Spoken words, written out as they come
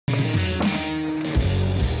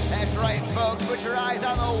point, folks. Put your eyes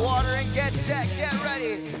on the water and get set, get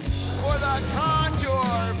ready for the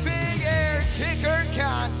Contour Big Air Kicker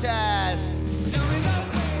Contest.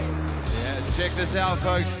 Yeah, check this out,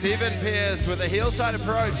 folks. Stephen Pierce with a heel-side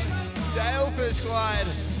approach, Stalefish glide.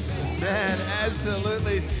 Man,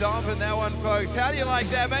 absolutely stomping that one, folks. How do you like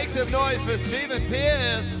that? Make some noise for Stephen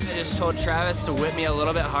Pierce. I just told Travis to whip me a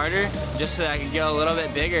little bit harder just so that I could go a little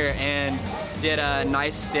bit bigger, and did a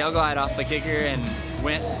nice tail glide off the kicker and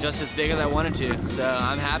went just as big as I wanted to. So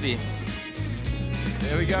I'm happy.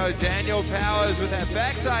 There we go, Daniel Powers with that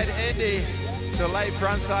backside Indy to late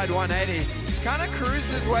frontside 180. Kind of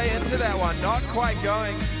cruised his way into that one, not quite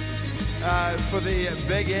going for the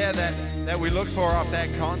big air that we look for off that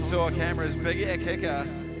Contour Camera's big air kicker.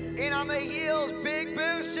 In on the heels, big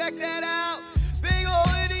boost, check that out. Big ol'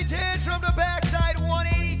 Indy tantrum to backside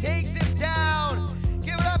 180, takes him down.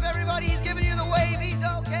 Give it up, everybody, he's giving you the wave, he's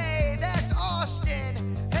okay. That's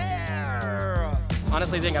Austin Hare.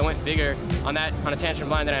 Honestly, I think I went bigger on a tantrum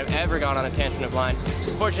blind than I've ever gone on a tantrum blind.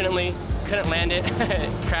 Fortunately, couldn't land it,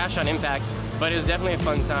 crashed on impact, but it was definitely a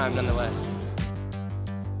fun time nonetheless.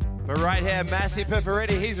 But right here, Massey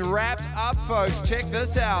Piperetti, he's wrapped up, folks. Check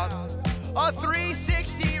this out. A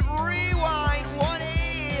 360 rewind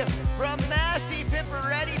 180 from Massey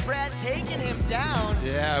Piperetti. Brad taking him down.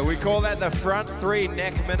 Yeah, we call that the front three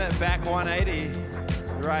neck minute back 180.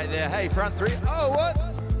 Right there. Hey, front three. Oh, what?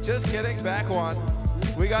 Just kidding, back one.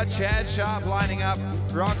 We got Chad Sharp lining up,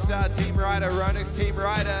 Rockstar team rider, Ronix team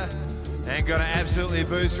rider, and gonna absolutely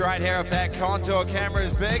boost right here off that Contour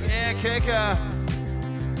Camera's big air kicker.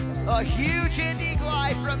 A huge Indy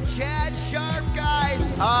glide from Chad Sharp, guys.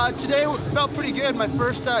 Today felt pretty good. My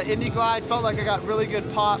first Indy glide felt like I got really good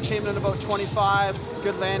pop, came in about 25,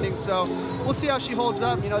 good landing, so we'll see how she holds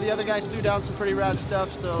up. You know, the other guys threw down some pretty rad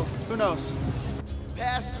stuff, so who knows.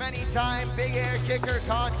 Past many time Big Air Kicker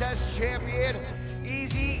Contest champion,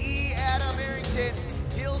 Easy E Adam Arrington,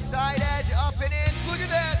 hillside edge up and in, look at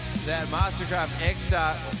that. That Mastercraft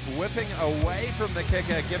X-Star whipping away from the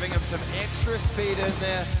kicker, giving him some extra speed in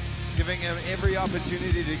there, giving him every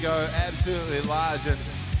opportunity to go absolutely large, and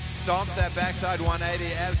stomped that backside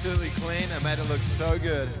 180 absolutely clean and made it look so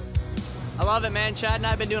good. I love it, man. Chad and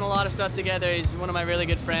I have been doing a lot of stuff together. He's one of my really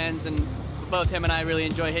good friends, and both him and I really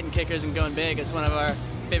enjoy hitting kickers and going big. It's one of our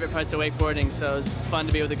favorite parts of wakeboarding, so it's fun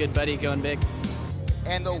to be with a good buddy going big.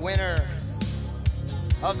 And the winner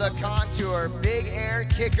of the Contour Big Air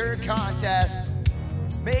Kicker Contest,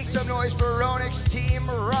 make some noise for Ronix team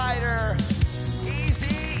rider, Easy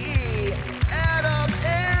E Adam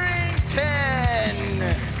Arrington.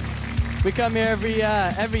 We come here every year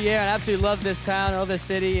and absolutely love this town, love this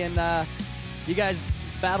city, and you guys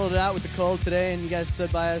battled it out with the cold today, and you guys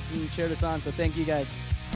stood by us and cheered us on, so thank you guys.